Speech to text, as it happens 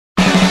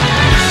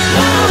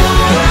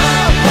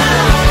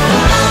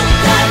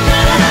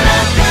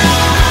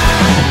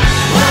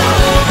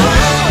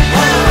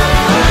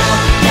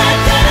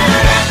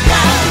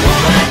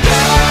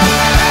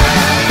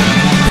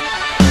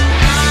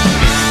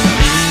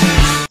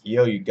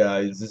Yo, you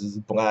guys, this is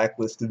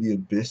Blacklist of the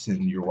Abyss,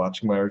 and you're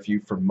watching my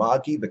review for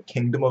Magi, The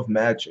Kingdom of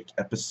Magic,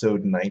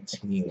 episode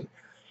 19.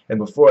 And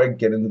before I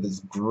get into this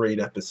great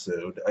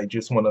episode, I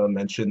just want to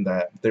mention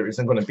that there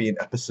isn't going to be an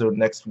episode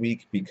next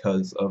week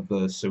because of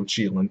the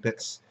Sochi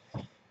Olympics.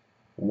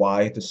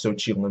 Why the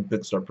Sochi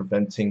Olympics are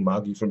preventing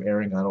Magi from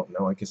airing, I don't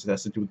know. I guess it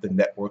has to do with the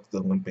network the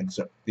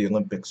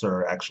Olympics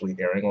are actually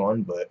airing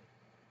on, but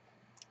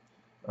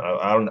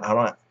I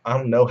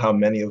don't know how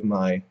many of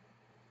my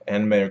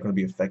anime are going to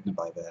be affected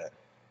by that.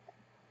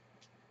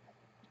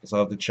 Because I'll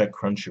have to check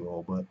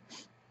Crunchyroll, but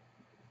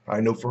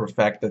I know for a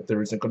fact that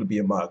there isn't going to be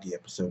a Magi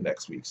episode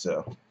next week,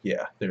 so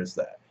yeah, there's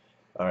that.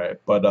 Alright,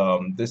 but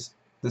this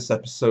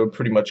episode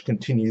pretty much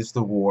continues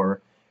the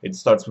war. It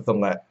starts with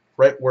Aladdin,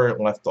 right where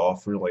it left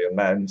off, really.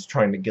 Aladdin's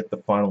trying to get the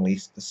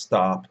Fanalis to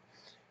stop.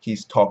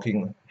 He's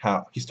talking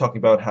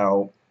about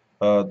how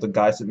the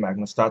guys at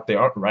Magnustat, they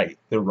aren't right,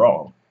 they're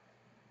wrong.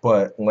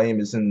 But Lame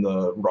is in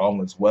the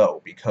wrong as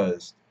well,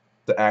 because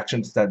the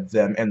actions that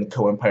them and the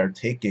Co-Empire are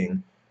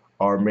taking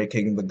are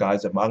making the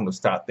guys at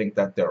Magnustat think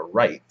that they're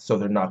right, so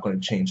they're not going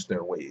to change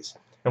their ways.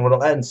 And what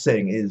Aladdin's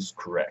saying is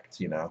correct,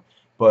 you know.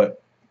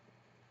 But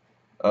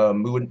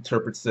Mu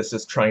interprets this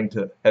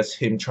as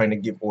him trying to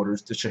give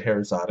orders to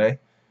Scheherazade,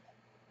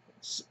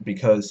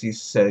 because he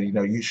said, you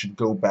know, you should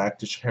go back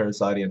to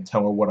Scheherazade and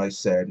tell her what I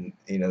said, and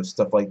you know,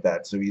 stuff like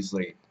that. So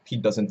he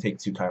doesn't take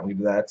too kindly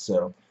to that,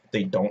 so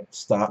they don't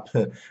stop.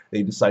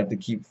 They decide to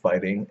keep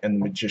fighting, and the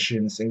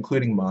magicians,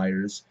 including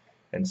Myers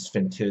and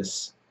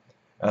Sphintus,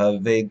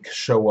 they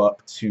show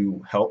up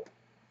to help,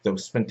 though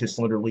Sphintus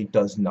literally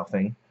does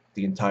nothing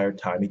the entire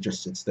time. He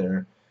just sits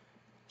there.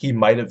 He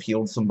might have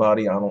healed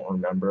somebody, I don't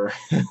remember.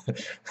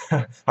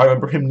 I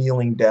remember him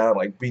kneeling down,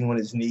 like being on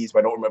his knees, but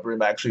I don't remember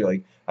him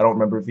actually, I don't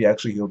remember if he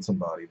actually healed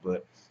somebody,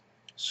 but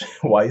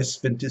why is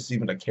Sphintus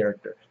even a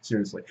character?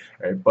 Seriously.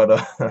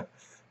 Alright,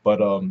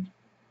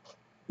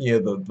 yeah,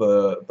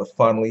 the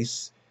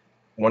Fanalis,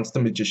 once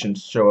the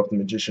magicians show up, the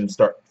magicians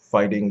start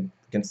fighting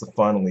against the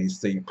Fanalis.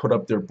 They put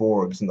up their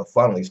Borgs, and the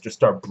Fanalis just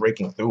start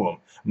breaking through them.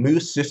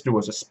 Mu's sister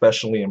was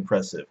especially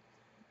impressive.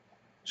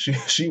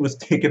 She was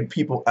taking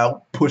people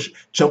out,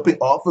 jumping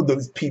off of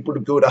those people to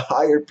go to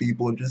higher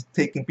people, and just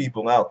taking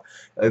people out.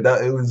 It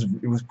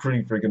was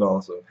pretty freaking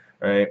awesome,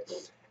 right?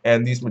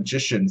 And these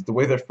magicians, the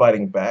way they're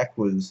fighting back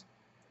was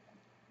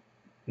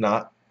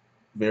not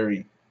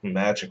very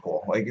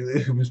magical. Like,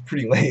 it was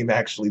pretty lame,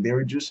 actually. They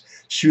were just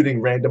shooting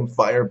random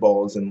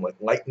fireballs and like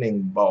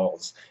lightning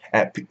balls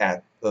at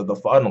the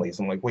Fanalis.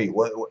 I'm like, wait,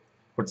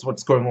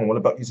 what's going on? What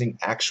about using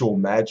actual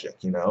magic?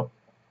 You know?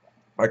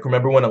 Like,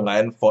 remember when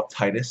Aladdin fought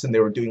Titus and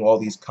they were doing all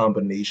these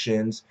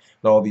combinations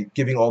and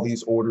giving all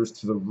these orders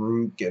to the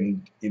Rook,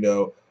 and you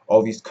know,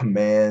 all these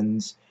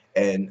commands,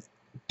 and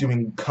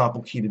doing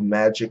complicated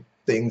magic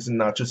things, and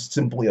not just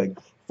simply like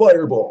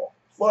fireball,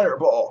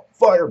 fireball,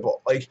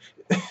 fireball. Like,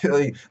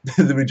 like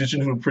the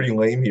magicians were pretty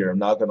lame here, I'm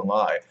not gonna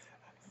lie.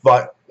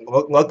 But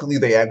luckily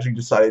they actually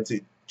decided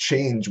to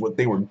change what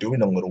they were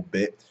doing a little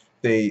bit.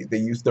 They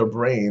used their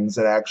brains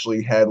and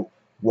actually had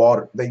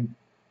water. They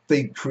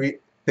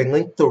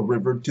linked the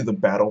river to the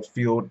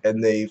battlefield,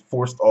 and they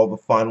forced all the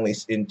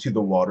Fanalis into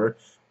the water,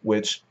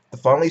 which the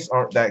Fanalis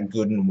aren't that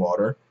good in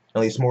water.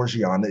 At least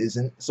Morgiana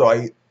isn't. So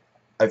I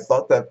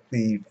thought that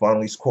the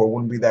Fanalis core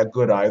wouldn't be that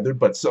good either,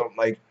 but so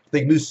like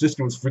the new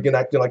sister was freaking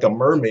acting like a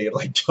mermaid,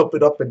 like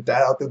jumping up and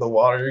down through the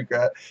water.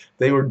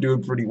 They were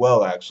doing pretty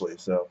well, actually.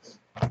 So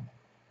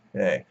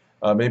hey,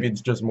 maybe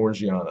it's just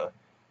Morgiana.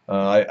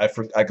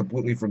 I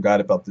completely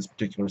forgot about this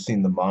particular scene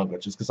in the manga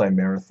just because I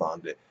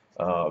marathoned it.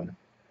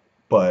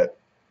 But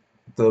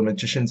the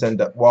magicians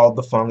end up, while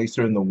the Fanalis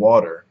are in the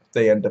water,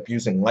 they end up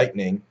using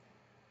lightning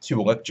to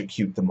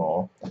electrocute them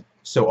all.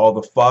 So all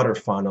the fodder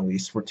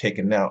Fanalis were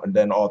taken out, and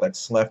then all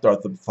that's left are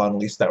the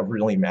Fanalis that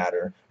really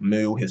matter: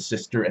 Mu, his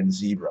sister, and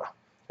Zebra,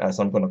 as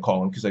I'm going to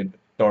call him, because I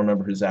don't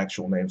remember his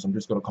actual name, so I'm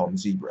just going to call him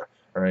Zebra.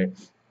 Alright?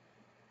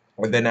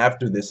 And then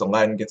after this,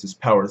 Aladdin gets his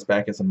powers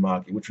back as a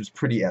Magi, which was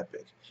pretty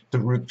epic. The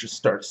Rook just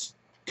starts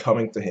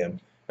coming to him,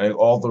 and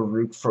all the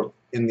Rook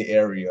in the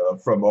area,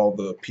 from all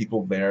the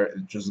people there,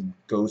 it just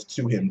goes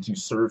to him to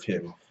serve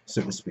him,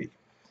 so to speak.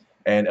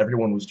 And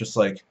everyone was just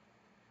like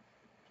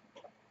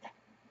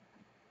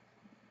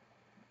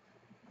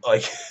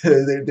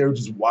they were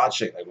just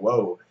watching, like,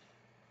 whoa,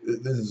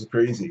 this is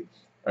crazy.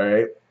 All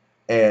right.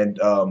 And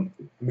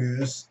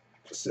Mu's,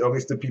 at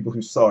least the people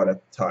who saw it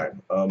at the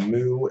time,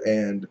 Mu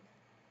and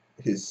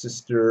his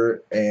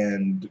sister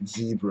and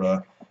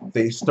Zebra,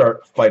 they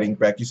start fighting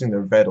back using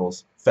their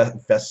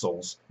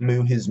vessels.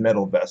 Mu, his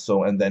metal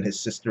vessel, and then his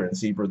sister and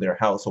Zebra, their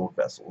household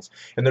vessels.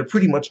 And they're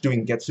pretty much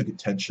doing Getsuga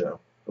Tensho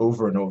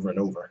over and over and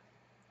over.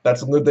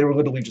 They were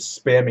literally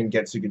just spamming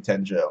Getsuga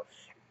Tensho,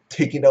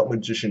 taking out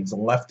magicians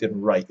left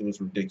and right. It was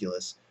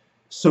ridiculous.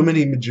 So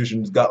many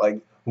magicians got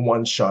like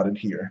one-shotted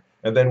here.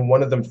 And then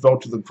one of them fell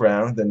to the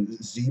ground, then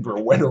Zebra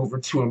went over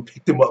to him,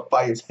 picked him up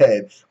by his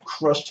head,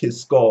 crushed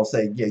his skull,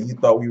 saying, yeah, you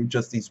thought we were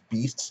just these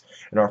beasts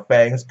and our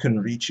fangs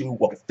couldn't reach you?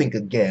 Well, think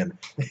again.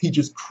 He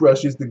just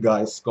crushes the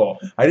guy's skull.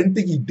 I didn't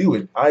think he'd do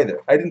it either.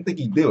 I didn't think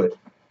he'd do it.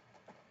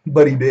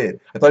 but he did.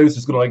 I thought he was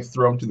just gonna like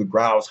throw him to the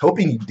ground. I was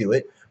hoping he'd do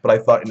it, but I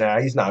thought, nah,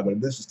 he's not gonna.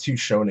 This is too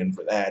shonen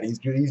for that. He's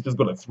just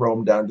gonna throw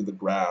him down to the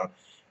ground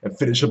and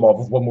finish him off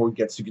with one more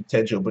Getsuga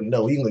Tenjo. But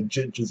no, he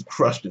legit just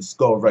crushed his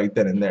skull right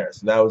then and there.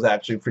 So that was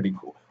actually pretty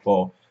cool.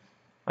 Well,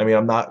 I mean,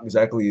 I'm not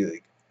exactly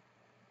like,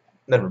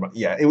 never mind.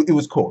 Yeah, it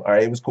was cool. All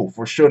right, it was cool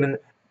for shonen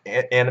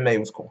anime. It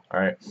was cool. All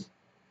right,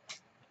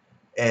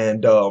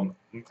 and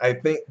I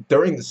think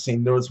during the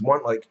scene there was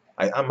one like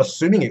I'm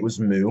assuming it was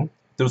Mu.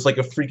 There was like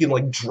a freaking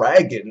like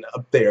dragon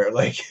up there,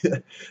 like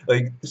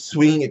like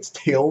swinging its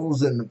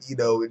tails and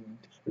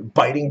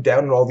biting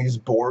down on all these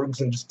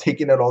Borgs and just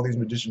taking out all these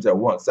magicians at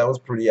once. That was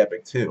pretty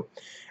epic too.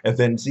 And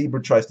then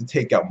Zebra tries to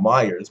take out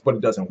Myers, but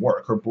it doesn't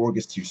work. Her Borg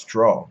is too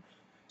strong.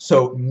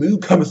 So Mu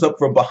comes up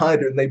from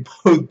behind her and they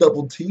both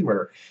double team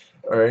her.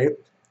 All right.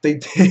 They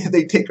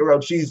take her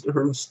out.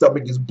 Her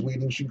stomach is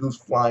bleeding. She goes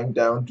flying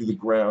down to the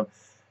ground.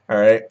 All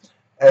right.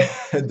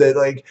 And then,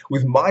 like,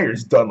 with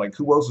Myers done, like,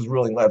 who else is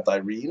really left?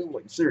 Irene?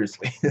 Like,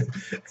 seriously.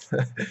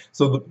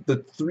 So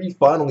the three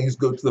finalies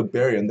go to the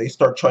barrier, and they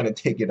start trying to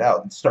take it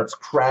out. It starts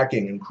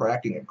cracking and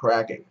cracking and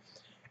cracking.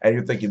 And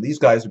you're thinking, these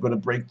guys are going to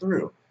break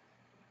through.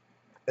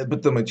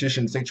 But the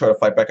magicians, they try to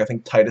fight back. I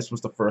think Titus was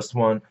the first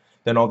one.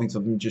 Then all these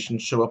other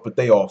magicians show up, but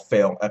they all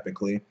fail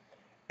epically.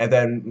 And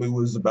then Mu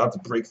was about to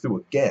break through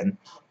again.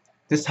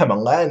 This time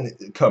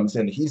Aladdin comes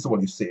in. He's the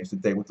one who saves the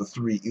day with the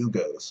three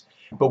Ugos.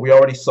 But we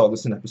already saw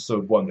this in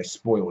episode 1. They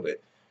spoiled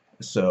it.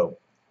 So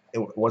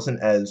it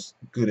wasn't as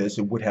good as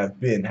it would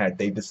have been had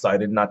they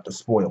decided not to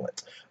spoil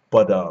it.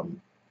 But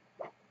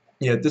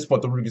yeah, at this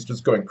point the Rug is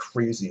just going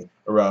crazy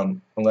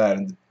around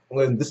Aladdin.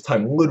 And this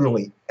time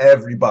literally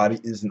everybody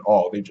is in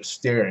awe. They're just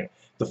staring.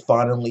 The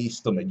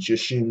finalists, the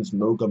magicians,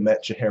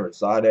 Mogamet,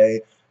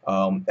 Scheherazade,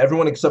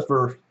 everyone except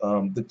for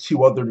the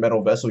two other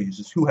metal vessel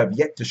users who have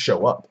yet to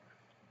show up.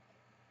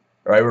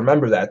 All right,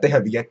 remember that. They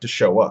have yet to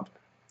show up.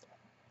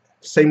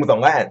 Same with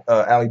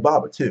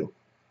Alibaba, too.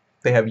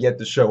 They have yet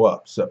to show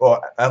up. So,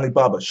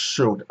 Alibaba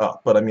showed up,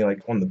 but I mean,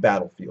 like, on the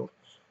battlefield.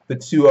 The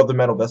two other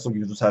metal vessel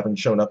users haven't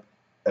shown up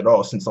at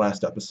all since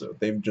last episode.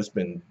 They've just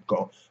been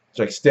gone. It's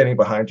like standing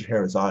behind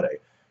Scheherazade.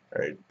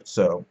 All right,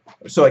 so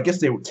I guess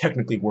they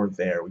technically were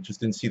there. We just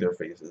didn't see their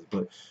faces,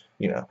 but,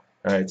 All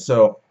right,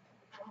 so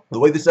the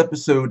way this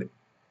episode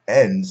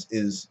ends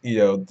is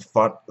the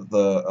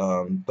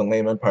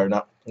Lame Empire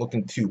not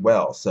looking too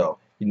well. So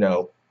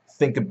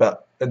think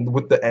about, and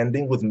with the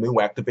ending with Mu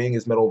activating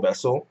his metal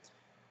vessel,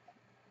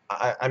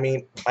 I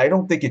mean I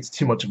don't think it's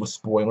too much of a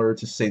spoiler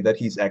to say that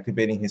he's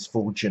activating his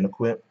full Jin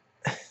equip.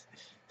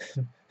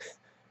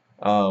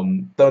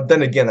 Then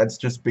again, that's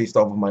just based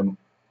off of my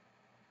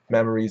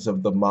memories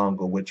of the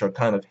manga, which are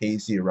kind of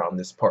hazy around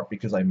this part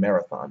because I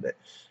marathoned it.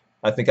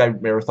 I think I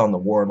marathoned the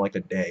war in like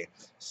a day.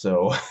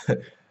 So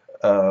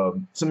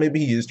so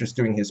maybe he is just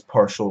doing his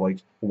partial like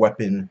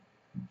weapon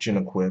Jin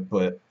equip,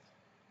 but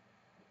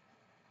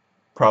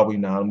probably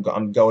not.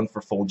 I'm going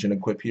for full Jin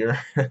equip here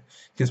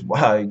because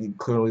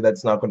clearly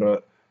that's not going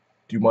to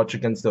do much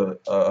against a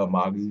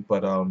Magi.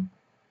 But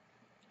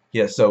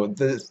yeah. So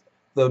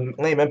the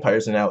Lame Empire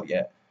isn't out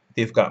yet.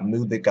 They've got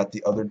Mu. They've got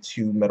the other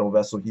two metal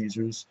vessel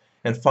users,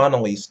 and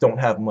finalists don't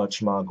have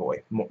much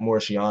Magoi.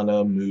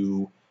 Mortiana,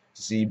 Mu,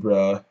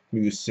 Zebra,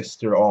 Mu's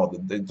sister, all the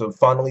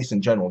finalists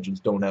in general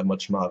just don't have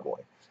much Magoi.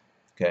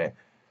 Okay,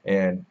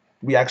 and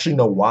we actually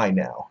know why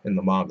now in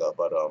the manga,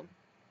 but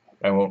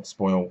I won't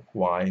spoil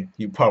why.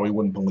 You probably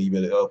wouldn't believe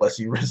it unless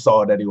you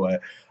saw it anyway.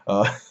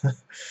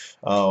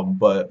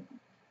 But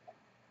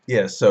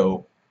yeah,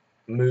 so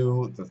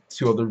Mu, the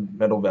two other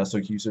metal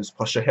vessel users,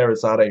 plus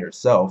Scheherazade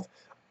herself,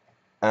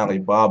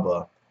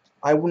 Alibaba.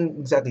 I wouldn't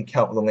exactly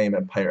count the Lame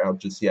Empire out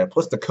just yet.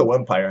 Plus, the Ko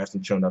Empire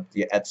hasn't shown up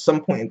yet. At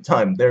some point in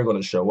time, they're going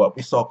to show up.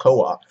 We saw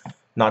Koa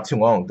not too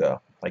long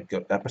ago, like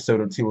an episode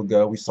or two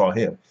ago. We saw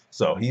him,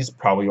 so he's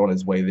probably on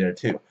his way there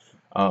too.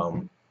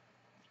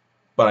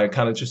 But I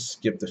kind of just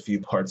skipped a few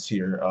parts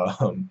here.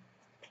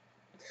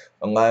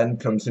 Aladdin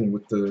comes in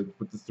with the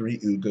three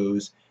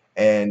Ugos,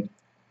 and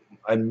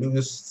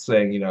Mu's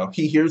saying,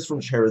 he hears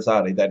from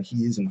Scheherazade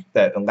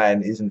that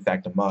Aladdin is in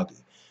fact a Magi.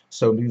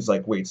 So Mu's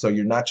like, wait, so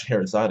you're not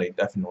Scheherazade,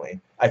 definitely.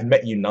 I've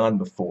met Yunnan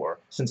before.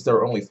 Since there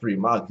are only 3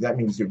 Magi, that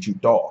means you're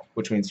Judal,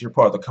 which means you're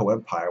part of the Ko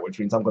Empire, which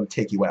means I'm going to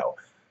take you out.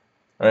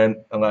 And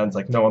Aladdin's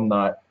like, no, I'm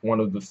not one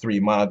of the 3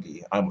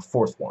 Magi. I'm a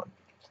 4th one.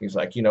 He's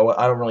like, you know what?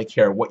 I don't really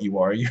care what you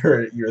are.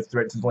 You're a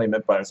threat to the Lame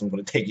Empire, so I'm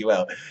going to take you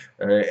out.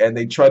 Right? And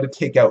they try to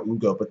take out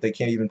Ugo, but they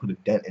can't even put a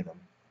dent in him.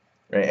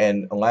 Right?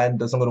 And Aladdin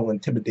does a little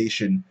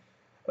intimidation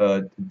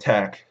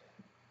attack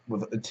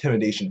with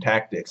intimidation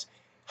tactics.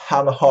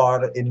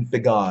 Halahar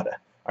Infigada.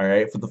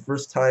 Alright, for the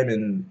first time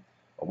in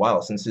a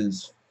while, since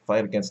his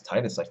fight against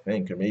Titus, I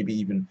think, or maybe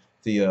even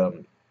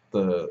the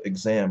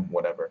exam,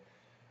 whatever.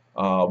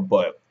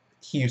 But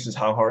he uses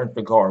Halahar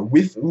Infigar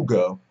with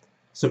Ugo.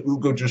 So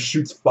Ugo just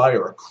shoots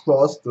fire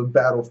across the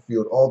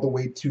battlefield all the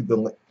way to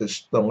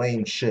the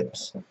lame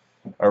ships.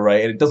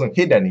 Alright, and it doesn't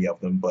hit any of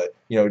them, but,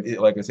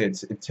 like I said,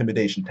 it's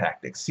intimidation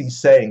tactics.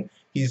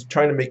 He's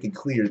trying to make it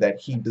clear that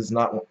he does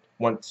not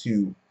want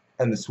to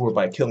end this war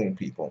by killing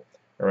people.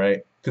 all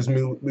right? Because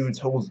Mu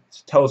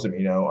tells him,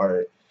 you know,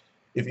 or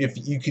if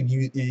you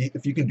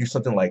can do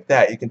something like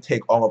that, you can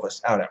take all of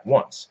us out at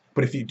once.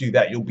 But if you do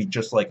that, you'll be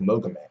just like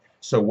Mogame.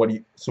 So what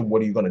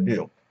are you gonna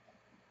do?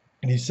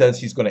 And he says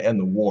he's gonna end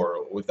the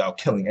war without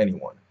killing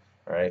anyone.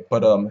 All right,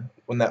 but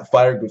when that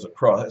fire goes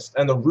across,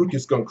 and the Rook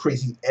is going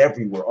crazy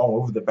everywhere, all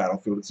over the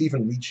battlefield, it's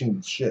even reaching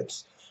the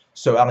ships.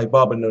 So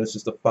Alibaba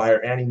notices the fire,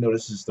 and he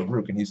notices the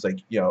Rook, and he's like,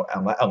 you know,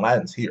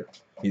 Aladdin's here.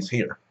 He's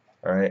here.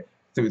 All right.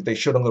 So they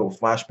showed a little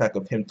flashback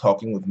of him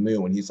talking with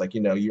Mu, and he's like,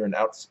 you know, you're an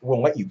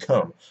we'll let you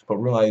come, but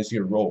realize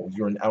your role.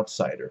 You're an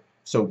outsider.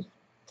 So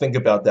think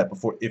about that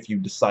before, if you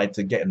decide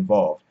to get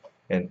involved,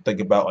 and think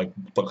about like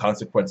the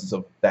consequences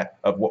of that,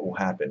 of what will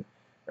happen.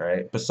 All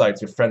right.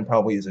 Besides, your friend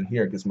probably isn't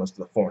here because most of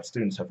the foreign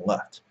students have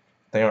left.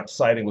 They aren't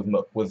siding with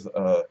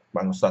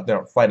they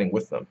aren't fighting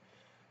with them.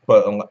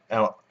 But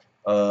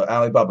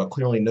Alibaba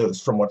clearly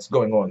knows from what's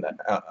going on that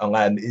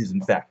Aladdin is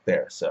in fact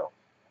there. So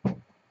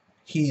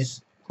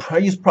he's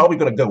probably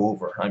going to go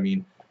over. I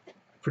mean,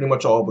 pretty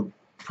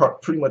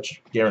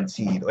much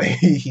guaranteed. Like,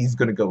 he's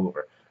going to go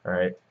over. All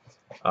right.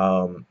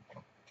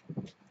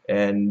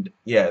 And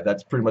yeah,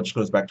 that's pretty much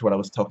goes back to what I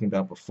was talking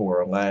about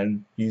before.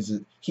 Aladdin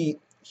uses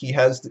he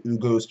has the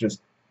Ugos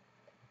just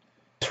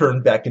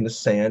turned back into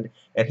sand,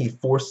 and he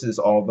forces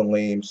all the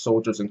lame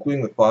soldiers,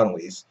 including the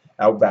Fanalis,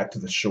 out back to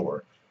the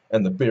shore.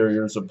 And the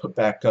barriers are put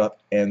back up,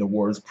 and the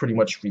war is pretty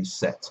much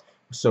reset.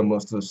 So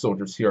most of the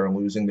soldiers here are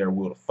losing their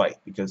will to fight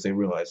because they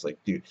realize, like,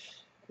 dude,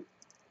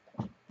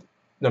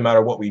 no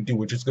matter what we do,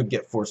 we're just gonna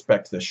get forced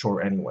back to the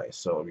shore anyway.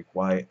 So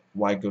like,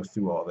 why go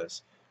through all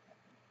this?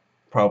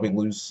 Probably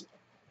lose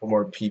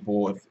more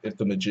people if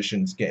the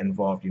magicians get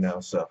involved, you know.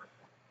 So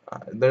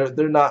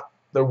they're not.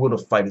 Their will to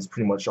fight is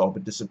pretty much all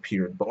but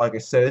disappeared. But like I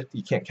said,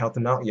 you can't count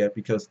them out yet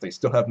because they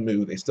still have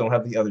Mu, they still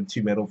have the other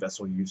two metal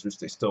vessel users,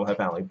 they still have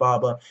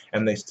Alibaba,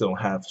 and they still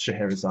have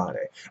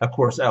Scheherazade. Of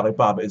course,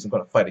 Alibaba isn't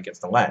going to fight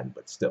against Aladdin,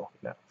 but still,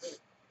 you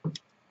know.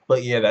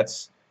 But yeah,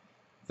 that's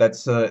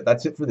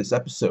it for this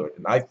episode.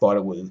 And I thought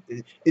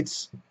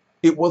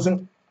it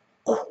wasn't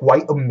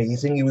quite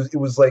amazing. It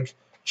was like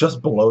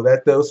just below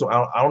that though. So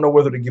I don't know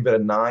whether to give it a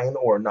 9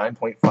 or a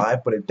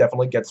 9.5, but it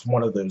definitely gets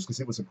one of those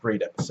because it was a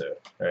great episode.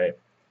 All right.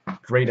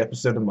 Great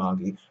episode of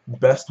Magi,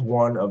 best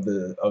one of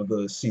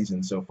the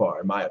season so far,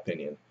 in my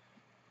opinion.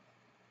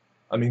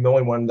 I mean, the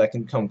only one that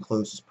can come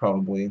close is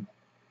probably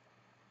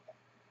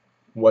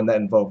one that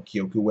involved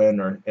Gyokuen,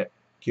 or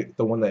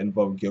the one that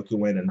involved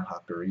Gyokuen and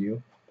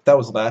Hakuryu. That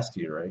was last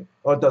year, right?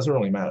 Oh, it doesn't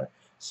really matter.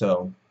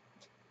 So,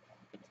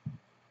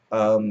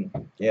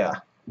 yeah,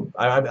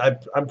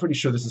 I'm pretty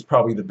sure this is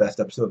probably the best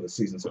episode of the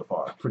season so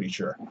far. I'm pretty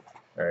sure.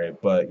 All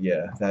right, but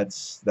yeah,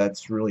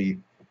 that's really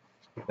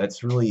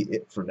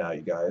it for now,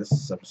 you guys.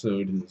 This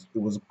episode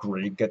was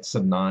great. Gets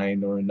a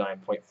 9 or a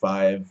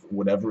 9.5,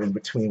 whatever in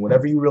between,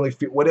 whatever you really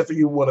feel, whatever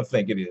you want to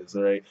think it is.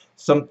 All right,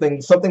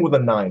 something with a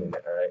 9 in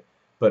it. All right,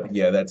 but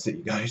yeah, that's it,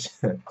 you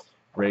guys.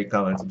 Rate,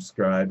 comment,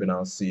 subscribe, and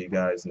I'll see you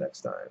guys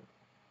next time.